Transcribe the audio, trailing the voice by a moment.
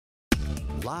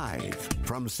Live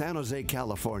from San Jose,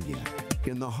 California,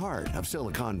 in the heart of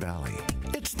Silicon Valley,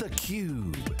 it's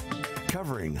theCUBE.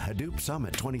 Covering Hadoop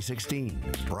Summit 2016.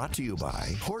 Brought to you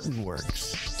by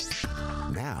Hortonworks.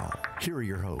 Now, here are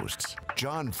your hosts,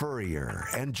 John Furrier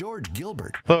and George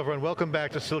Gilbert. Hello everyone, welcome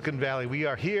back to Silicon Valley. We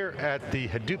are here at the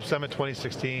Hadoop Summit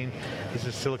 2016. This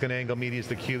is SiliconANGLE Media's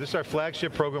theCUBE. This is our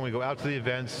flagship program. We go out to the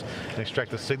events and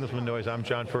extract the signals from the noise. I'm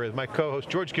John Furrier. My co-host,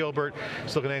 George Gilbert,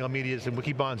 SiliconANGLE Media's and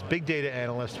Wikibon's big data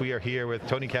analyst. We are here with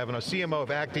Tony Kavanagh, CMO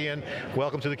of Actian.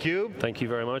 Welcome to theCUBE. Thank you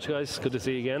very much, guys. Good to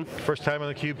see you again. First time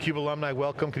on theCUBE. CUBE alumni,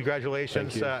 welcome,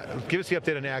 congratulations. Give us the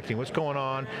update on Actian. What's going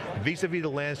on vis-a-vis the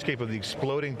landscape of the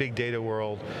exploding big data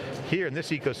world here in this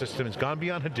ecosystem? It's gone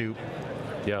beyond Hadoop.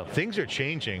 Yeah. Things are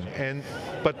changing,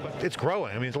 but it's growing.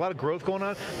 I mean, there's a lot of growth going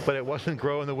on, but it wasn't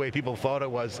growing the way people thought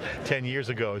it was 10 years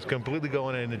ago. It's completely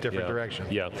going in a different direction.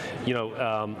 Yeah, you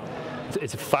know,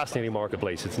 it's a fascinating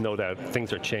marketplace. It's no doubt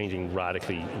things are changing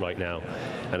radically right now,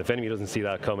 and if anybody doesn't see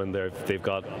that coming, they've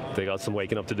got some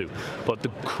waking up to do. But the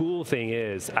cool thing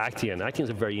is, Actian's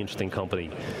a very interesting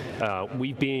company.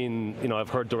 We've been, you know, I've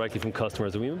heard directly from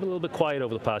customers, and we've been a little bit quiet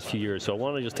over the past few years. So I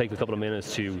want to just take a couple of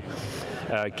minutes to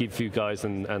give you guys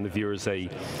and the viewers a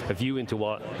view into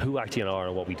who Actian are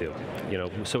and what we do. You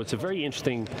know, so it's a very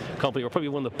interesting company. We're probably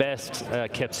one of the best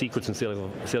kept secrets in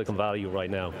Silicon Valley right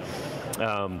now.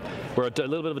 We're a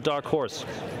little bit of a dark horse.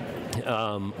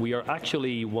 We are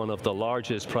actually one of the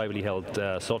largest privately held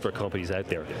software companies out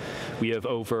there. We have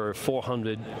over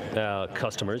 400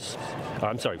 customers.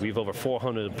 I'm sorry, we have over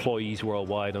 400 employees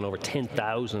worldwide and over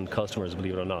 10,000 customers,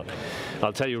 believe it or not.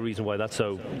 I'll tell you a reason why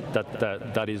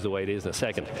that is the way it is in a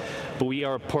second. But we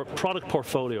are a product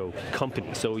portfolio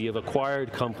company, so we have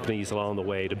acquired companies along the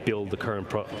way to build the current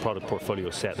product portfolio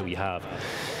set that we have.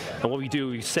 And what we do,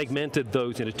 we segmented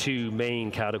those into two main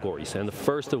categories, and the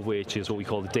first of which is what we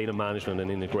call the data management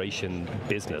and integration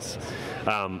business.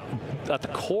 At the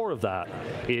core of that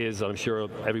is, I'm sure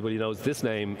everybody knows this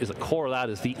name, is the core of that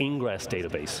is the Ingres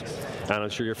database. And I'm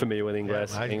sure you're familiar with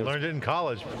Ingres. Yeah, I learned it in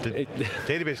college,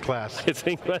 database class. It's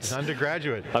Ingres. It's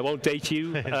undergraduate. I won't date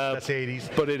you. That's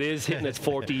 80s. But it is hitting its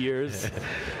 40 years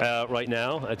right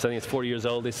now. I think it's 40 years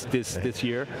old this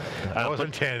year. I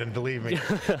wasn't 10, and believe me.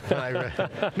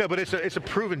 No, but it's a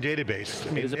proven database.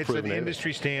 I mean, it's an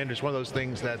industry standard. It's one of those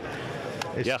things that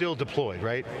is still deployed,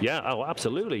 right? Yeah, oh,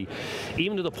 absolutely.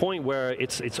 Even to the point where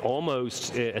it's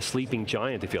almost a sleeping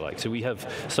giant, if you like. So we have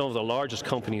some of the largest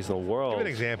companies in the world. Give an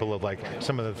example of like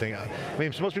some of the things. I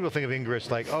mean, most people think of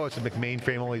Ingres like, oh, it's a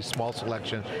mainframe, only small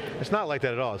selection. It's not like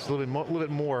that at all. It's a little bit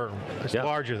more. It's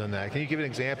larger than that. Can you give an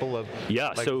example of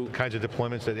the kinds of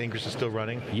deployments that Ingres is still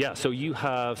running? Yeah. So you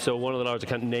have one of the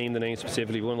largest. I can't name the name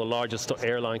specifically. One of the largest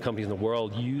airline companies in the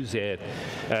world use it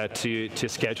to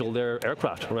schedule their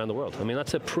aircraft around the world. I mean,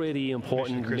 that's a pretty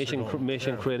important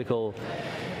mission critical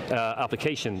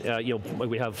application. You know,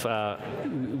 we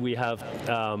have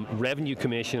revenue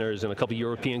commissioners in a couple of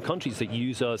European countries that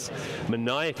use us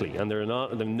maniacally, and they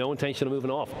have no intention of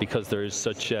moving off because there's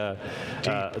such a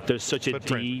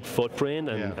deep footprint,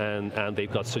 and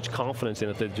they've got such confidence in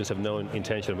it, they just have no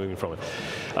intention of moving from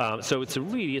it. So it's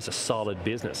really is a solid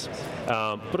business,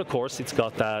 but of course it's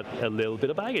got that a little bit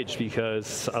of baggage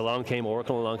because along came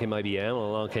Oracle, along came IBM,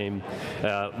 along came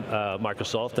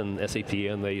Microsoft and SAP,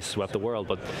 and they swept the world.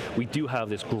 But we do have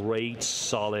this great,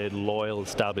 solid, loyal,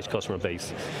 established customer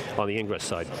base on the Ingres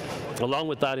side. Along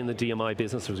with that, in the DMI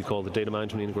business, as we call the data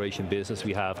management integration business,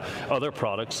 we have other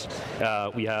products.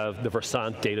 We have the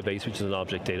Versant database, which is an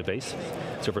object database.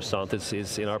 So Versant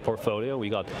is in our portfolio. We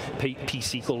got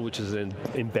P-SQL, which is an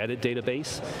embedded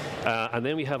database. And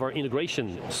then we have our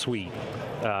integration suite,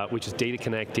 which is Data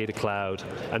Connect, Data Cloud,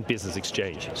 and Business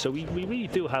Exchange. So we really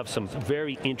do have some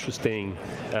very interesting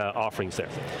offerings there.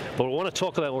 But we want to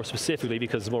talk about more specifically,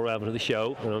 because it's more relevant to the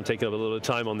show, and I'm taking up a little bit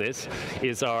of time on this,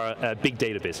 is our big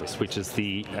data business, which is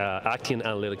the Actian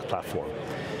Analytics Platform.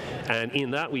 And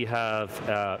in that we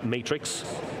have Matrix,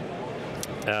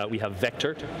 we have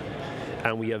Vector,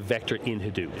 and we have Vector in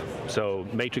Hadoop. So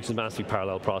Matrix is massively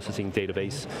parallel processing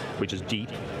database, which is deep.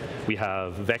 We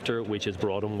have Vector, which is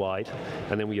broad and wide,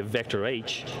 and then we have Vector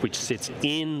H, which sits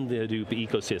in the Hadoop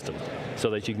ecosystem, so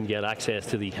that you can get access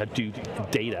to the Hadoop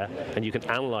data, and you can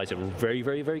analyze it very,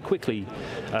 very, very quickly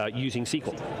using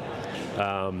SQL.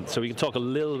 So we can talk a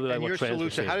little bit about what trends we're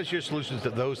seeing. How does your solutions,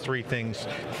 those three things,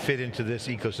 fit into this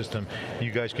ecosystem?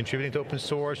 You guys contributing to open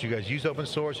source? You guys use open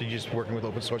source? Are you just working with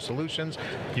open source solutions?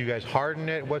 Do you guys harden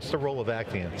it? What's the role of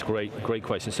Actian? It's great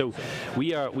question. So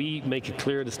we make a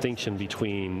clear distinction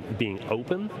between being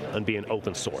open and being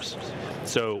open source.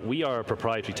 So we are a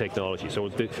proprietary technology. So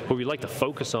what we like to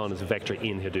focus on is vector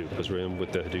in Hadoop, because we're in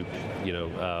with the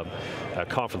Hadoop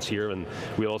conference here, and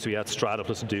we also had Strata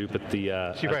plus Hadoop at the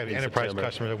so you have enterprise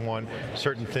customers that want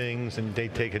certain things and they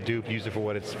take Hadoop, use it for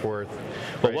what it's worth.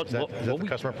 Right? Is that the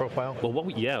customer profile? Well,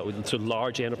 so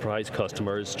large enterprise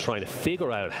customers trying to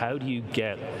figure out how do you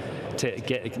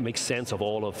make sense of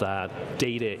all of that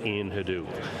data in Hadoop.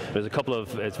 There's a couple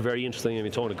of, it's very interesting, I've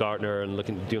been talking to Gartner and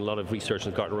doing a lot of research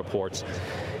in Gartner reports,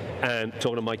 and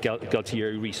talking to Mike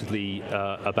Galtieri recently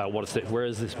about where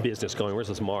is this business going, where's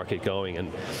this market going,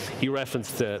 and he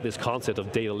referenced this concept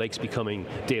of data lakes becoming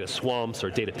data swamps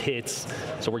or data pits.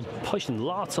 So we're pushing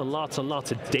lots and lots and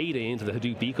lots of data into the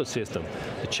Hadoop ecosystem.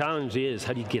 The challenge is,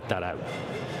 how do you get that out?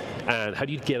 And how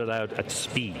do you get it out at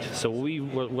speed? So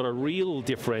what our real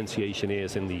differentiation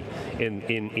is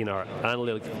in our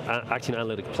Actian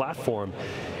analytic platform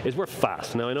is we're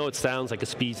fast. Now I know it sounds like a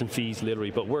speeds and fees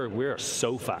literally, but we're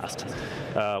so fast.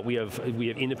 We have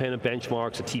independent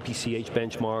benchmarks, a TPCH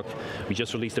benchmark. We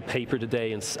just released a paper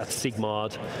today at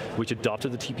SIGMOD, which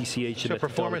adopted the TPCH so methodology.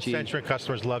 Performance-centric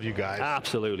customers love you guys.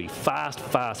 Absolutely, fast.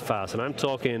 And I'm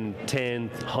talking 10,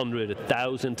 100,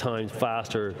 1,000 times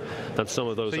faster than some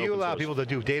of those. So you allow people to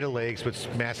do data lakes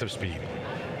with massive speed.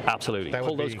 Absolutely.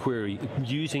 Pull those queries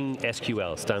using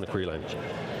SQL, standard query language.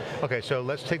 Okay, so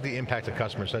let's take the impact of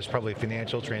customers. That's probably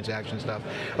financial transaction stuff.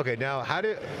 Okay, now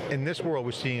in this world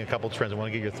we're seeing a couple trends I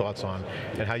want to get your thoughts on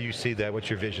and how you see that, what's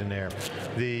your vision there.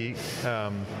 The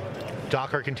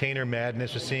Docker container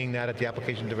madness, we're seeing that at the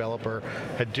application developer.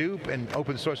 Hadoop and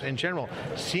open source in general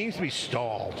seems to be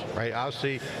stalled, right?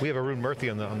 Obviously, we have Arun Murthy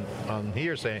on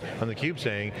here saying, on theCUBE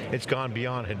saying, it's gone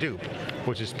beyond Hadoop,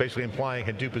 which is basically implying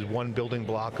Hadoop is one building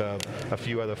block of a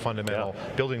few other fundamental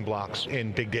building blocks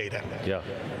in big data. Yeah.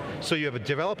 So you have a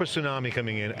developer tsunami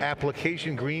coming in,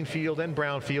 application greenfield and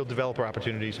brownfield developer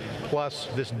opportunities, plus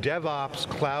this DevOps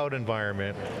cloud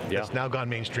environment that's now gone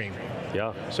mainstream.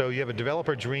 Yeah. So you have a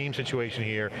developer dream situation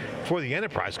here for the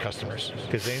enterprise customers,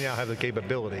 because they now have the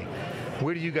capability.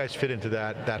 Where do you guys fit into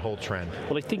that whole trend?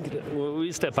 Well, I think,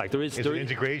 we step back. Is it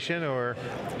integration or?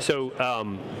 So,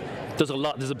 there's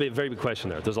a very big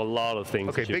question there. There's a lot of things.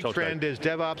 Okay, big trend is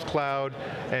DevOps, cloud,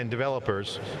 and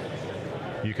developers.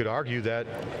 You could argue that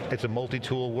it's a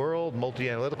multi-tool world,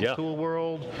 multi-analytical tool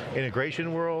world,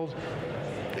 integration world,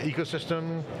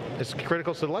 ecosystem is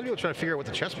critical. So a lot of people are trying to figure out what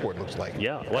the chessboard looks like.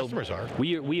 Yeah, customers are.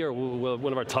 We are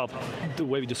one of our top, the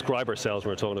way we describe ourselves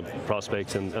when we're talking to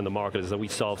prospects and the market is that we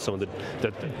solve some of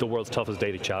the world's toughest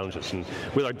data challenges. And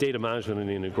with our data management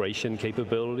and integration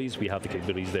capabilities, we have the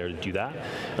capabilities there to do that.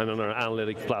 And on our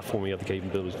analytic platform, we have the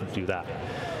capabilities to do that.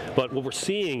 But what we're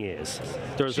seeing is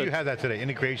so you have that today.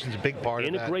 Integration's a big part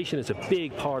of that. Integration is a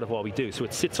big part of what we do. So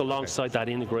it sits alongside that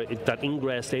Ingres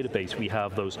database. We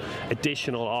have those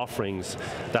additional offerings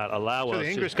that allow us. So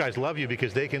the Ingres guys love you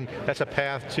because they can. That's a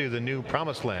path to the new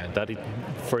promised land.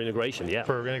 For integration, yeah.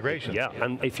 For integration. Yeah,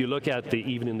 and if you look at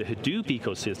even in the Hadoop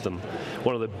ecosystem,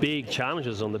 one of the big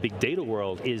challenges on the big data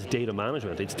world is data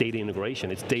management. It's data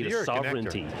integration. It's data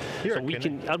sovereignty. So we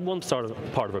can, at one part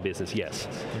of our business, yes.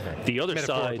 Okay. The other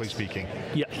side. Speaking.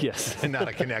 Yeah, yes. And not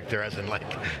a connector as in like,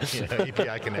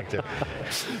 API connector.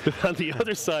 On the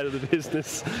other side of the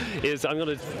business is, I'm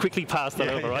going to quickly pass that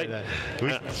over, right?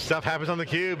 Stuff happens on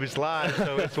theCUBE, it's live,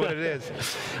 so it's what it is.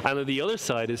 And on the other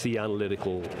side is the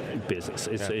analytical business,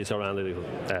 is our analytical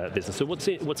business. So what's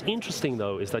interesting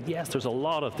though is that yes, there's a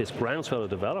lot of this groundswell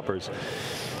of developers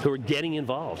who are getting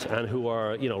involved and who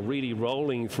are really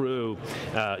rolling through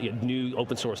new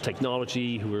open source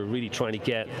technology, who are really trying to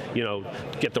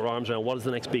get their arms around what is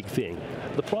the next big thing.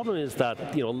 The problem is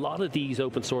that a lot of these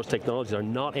open source technologies are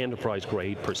not enterprise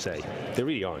grade per se. They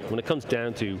really aren't. When it comes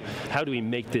down to how do we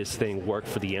make this thing work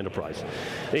for the enterprise.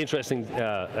 The interesting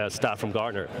stat from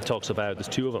Gartner talks about, there's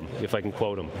two of them, if I can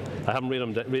quote them. I haven't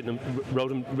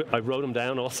I wrote them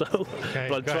down also,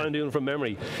 but I'll try and do them from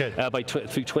memory.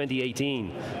 Through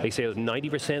 2018, they say that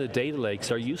 90% of data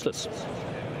lakes are useless.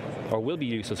 or will be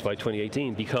useless by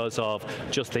 2018 because of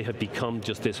just they have become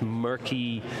just this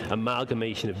murky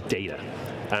amalgamation of data.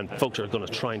 And folks are going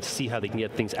to try and see how they can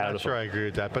get things out of it. Sure, I agree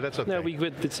with that, but that's okay. No,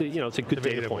 it's a good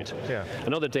data point. Yeah.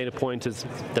 Another data point is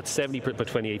that 70% by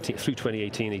 2018 through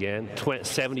 2018 again,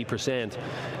 70%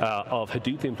 of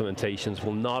Hadoop implementations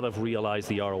will not have realized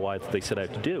the ROI that they set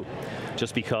out to do,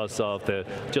 just because of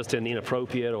just an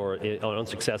inappropriate or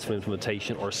unsuccessful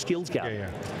implementation or skills gap.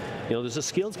 You know, there's a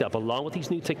skills gap along with these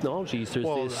new technologies. There's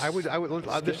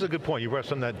this is a good point. You brought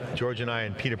something that George and I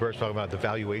and Peter Burst talking about, the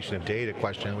valuation of data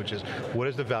question, which is what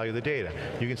is the value of the data?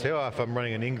 You can say, oh, if I'm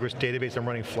running an Ingres database, I'm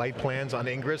running flight plans on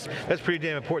Ingres. That's pretty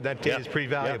damn important. That data is pretty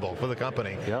valuable for the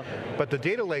company. But the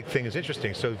data lake thing is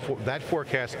interesting. So that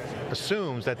forecast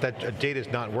assumes that data is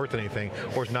not worth anything,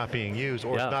 or is not being used,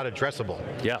 or it's not addressable.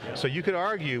 So you could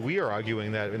argue, we are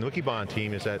arguing that in the Wikibon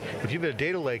team, is that if you have a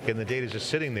data lake and the data is just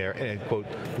sitting there and quote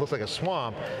looks like a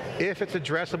swamp, if it's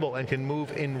addressable and can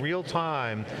move in real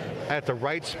time at the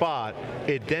right spot,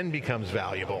 it then becomes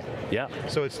valuable.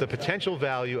 So it's the potential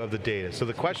value of the data. So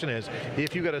the question is,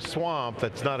 if you got a swamp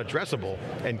that's not addressable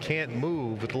and can't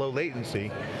move with low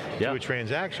latency to a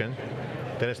transaction,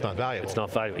 then it's not valuable. It's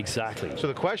not valuable, exactly. So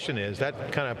the question is,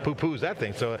 that kind of poo-poos that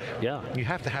thing. So you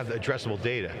have to have the addressable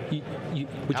data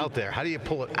out there. How do you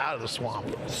pull it out of the swamp?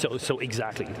 So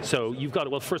exactly. So you've got to,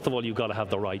 well, first of all, you've got to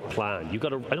have the right plan. You've got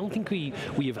to, I don't think we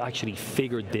have actually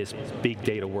figured this big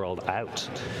data world out.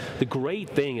 The great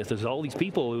thing is there's all these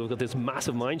people who've got this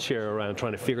massive mind share around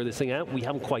trying to figure this thing out. We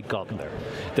haven't quite gotten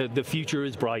there. The future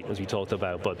is bright, as we talked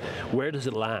about, but where does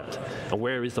it land? And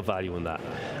where is the value in that?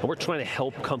 And we're trying to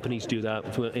help companies do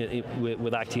that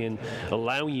with Actian,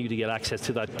 allowing you to get access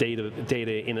to that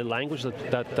data in a language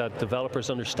that developers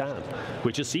understand,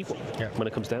 which is SQL when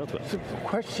it comes down to it. So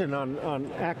question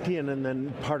on Actian, and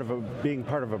then being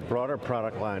part of a broader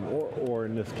product line, or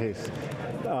in this case,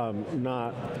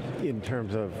 not in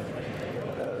terms of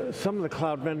some of the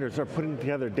cloud vendors are putting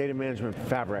together data management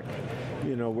fabric,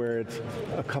 you know, where it's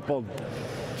a couple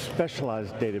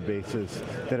specialized databases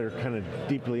that are kind of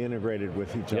deeply integrated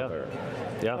with each other.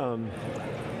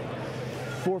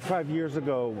 4 or 5 years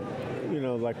ago, you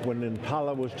know, like when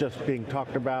Impala was just being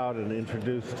talked about and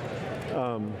introduced,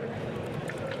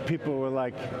 people were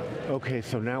like, okay,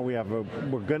 so now we're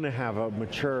going to have a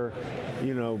mature,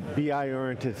 you know,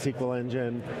 BI-oriented SQL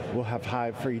engine. We'll have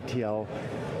Hive for ETL.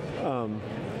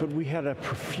 But we had a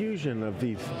profusion of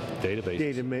these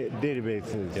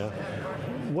databases.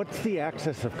 What's the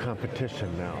axis of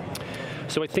competition now?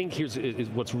 So I think here's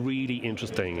what's really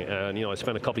interesting, and you know, I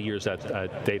spent a couple of years at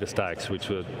DataStax, which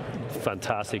was a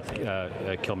fantastic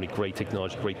company, great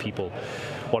technology, great people.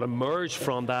 What emerged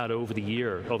from that over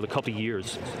the couple of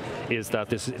years, is that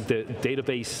the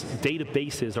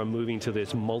databases are moving to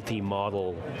this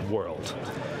multi-model world.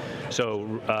 So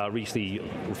recently,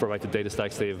 refer back to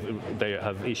DataStax, they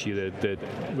have issued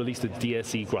released a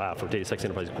DSE graph, or DataStax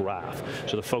Enterprise graph.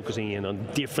 So they're focusing in on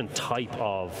different type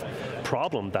of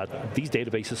problem that these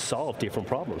databases solve different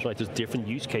problems, right? There's different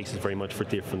use cases very much for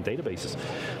different databases.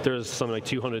 There's something like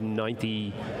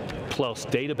 290 plus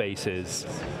databases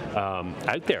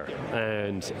out there,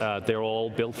 and they're all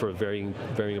built for varying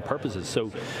purposes.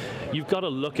 So you've got to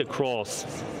look across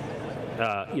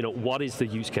you know, what is the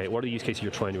use case? What are the use cases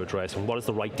you're trying to address, and what is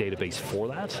the right database for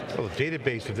that? Well, the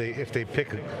database, if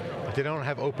they don't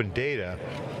have open data,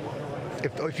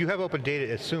 if you have open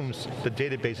data, it assumes the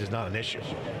database is not an issue.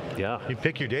 You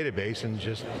pick your database and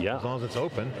just as long as it's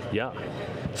open.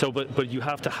 So, but you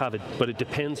have to have it, but it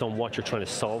depends on what you're trying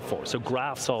to solve for. So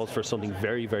Graph solves for something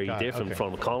very, very different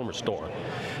from a column restore.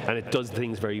 And it does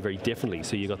things very, very differently.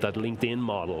 So you got that LinkedIn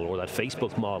model or that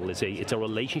Facebook model. It's a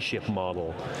relationship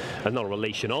model. And not a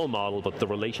relational model, but the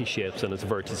relationships and its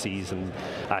vertices and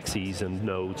axes and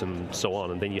nodes and so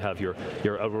on. And then you have your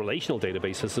relational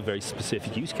database. That's a very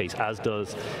specific use case, as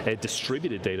does a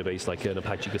distributed database like an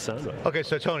Apache Cassandra. Okay,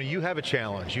 so Tony, you have a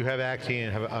challenge. You have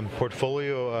Actian, have a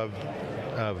portfolio of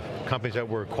companies that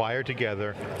were acquired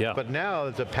together, but now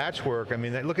it's a patchwork. I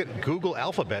mean, look at Google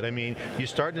Alphabet. I mean, you're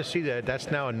starting to see that that's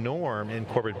now a norm in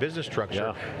corporate business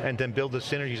structure, and then build the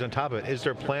synergies on top of it. Is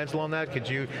there plans along that? Could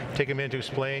you take a minute to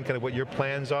explain kind of what your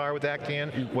plans are with Actian,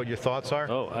 what your thoughts are?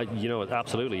 Oh, you know,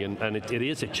 absolutely, and it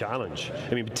is a challenge.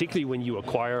 I mean, particularly when you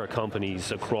acquire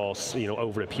companies across, you know,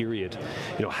 over a period,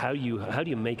 you know, how do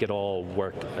you make it all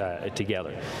work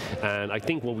together? And I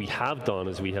think what we have done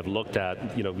is we have looked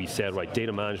at, you know, we said, right,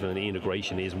 data management and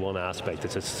integration is one aspect.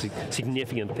 It's a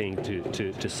significant thing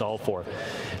to solve for.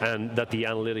 And that the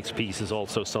analytics piece is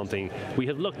also something we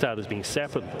have looked at as being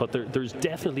separate, but there's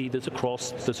a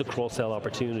cross-sell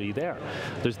opportunity there.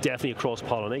 There's definitely a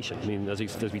cross-pollination. I mean, as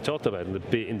we talked about in the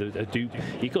Hadoop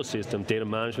ecosystem, data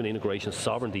management, integration,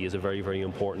 sovereignty is a very, very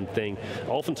important thing.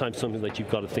 Oftentimes something that you've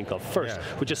got to think of first,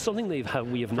 which is something we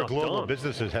have not done. Global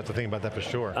businesses have to think about that for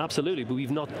sure. Absolutely, but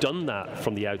we've not done that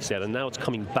from the outset, and now it's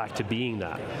coming back to being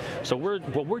that. So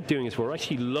what we're doing is we're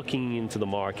actually looking into the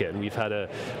market, and we have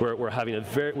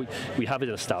an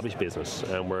established business,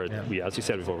 and as you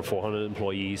said, we've over 400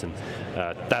 employees and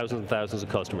thousands of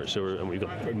customers. And we've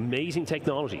got amazing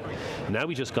technology. Now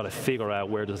we just got to figure out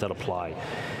where does that apply.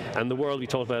 And the world we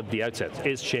talked about at the outset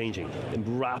is changing,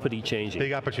 rapidly changing.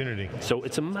 Big opportunity. So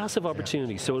it's a massive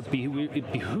opportunity. So it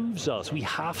behooves us. We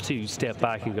have to step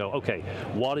back and go, okay,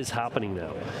 what is happening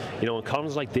now? You know, in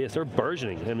conferences like this, they're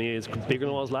burgeoning. I mean, it's bigger than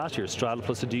it was last year. Strata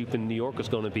plus Hadoop in New York is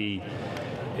going to be.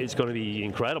 It's going to be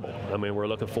incredible. I mean, we're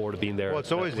looking forward to being there. Well,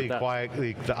 it's always the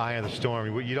eye of the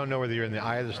storm. You don't know whether you're in the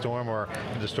eye of the storm or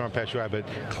the storm passed you by, but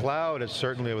cloud has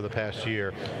certainly over the past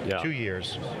year, 2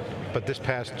 years, but this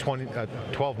past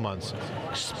 12 months,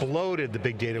 exploded the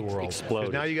big data world.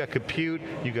 Exploded. Now you got compute,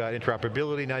 you got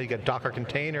interoperability, now you got Docker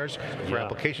containers for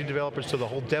application developers, so the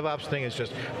whole DevOps thing is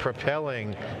just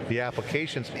propelling the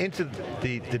applications into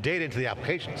the data into the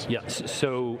applications. Yeah,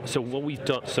 so what we've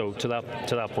done, so to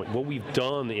that point, what we've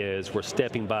done is we're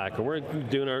stepping back and we're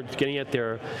getting out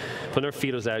there, putting our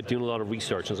feelers out, doing a lot of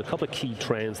research. There's a couple of key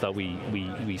trends that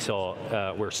we saw,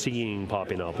 we're seeing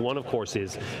popping up. One, of course,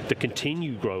 is the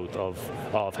continued growth of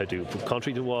Hadoop.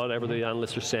 Contrary to whatever the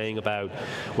analysts are saying about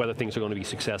whether things are going to be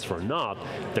successful or not,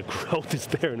 the growth is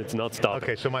there and it's not stopping.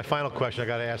 Okay, so my final question, I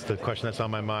got to ask the question that's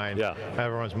on my mind,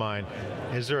 everyone's mind.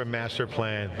 Is there a master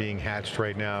plan being hatched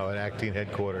right now at Actian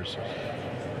headquarters?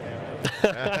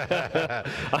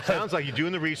 Sounds like you're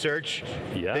doing the research.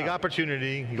 Big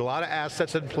opportunity. A lot of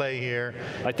assets in play here.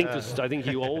 I think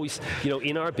you always,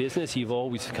 in our business, you've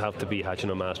always have to be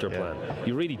hatching a master plan.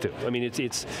 You really do. I mean,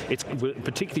 it's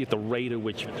particularly at the rate at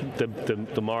which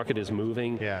the market is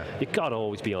moving. You've got to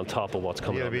always be on top of what's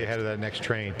coming. You got to be ahead of that next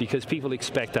train because people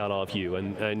expect that of you.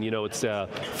 And it's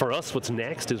for us. What's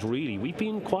next is really we've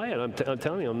been quiet. I'm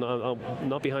telling you, I'm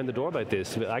not behind the door about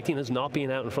this. Actian has not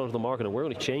been out in front of the market, and we're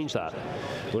going to change that.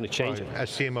 We're going to change it. As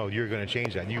CMO, you're going to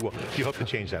change that. You hope to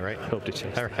change that, right? Hope to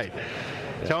change. All right.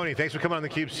 Tony, thanks for coming on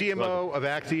theCUBE. CMO of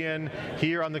Actian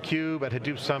here on theCUBE at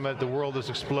Hadoop Summit. The world is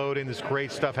exploding. There's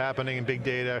great stuff happening in big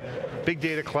data,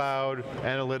 cloud,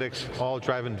 analytics, all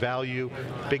driving value,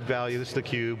 big value. This is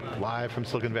theCUBE, live from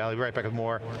Silicon Valley. We'll be right back with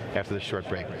more after this short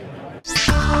break.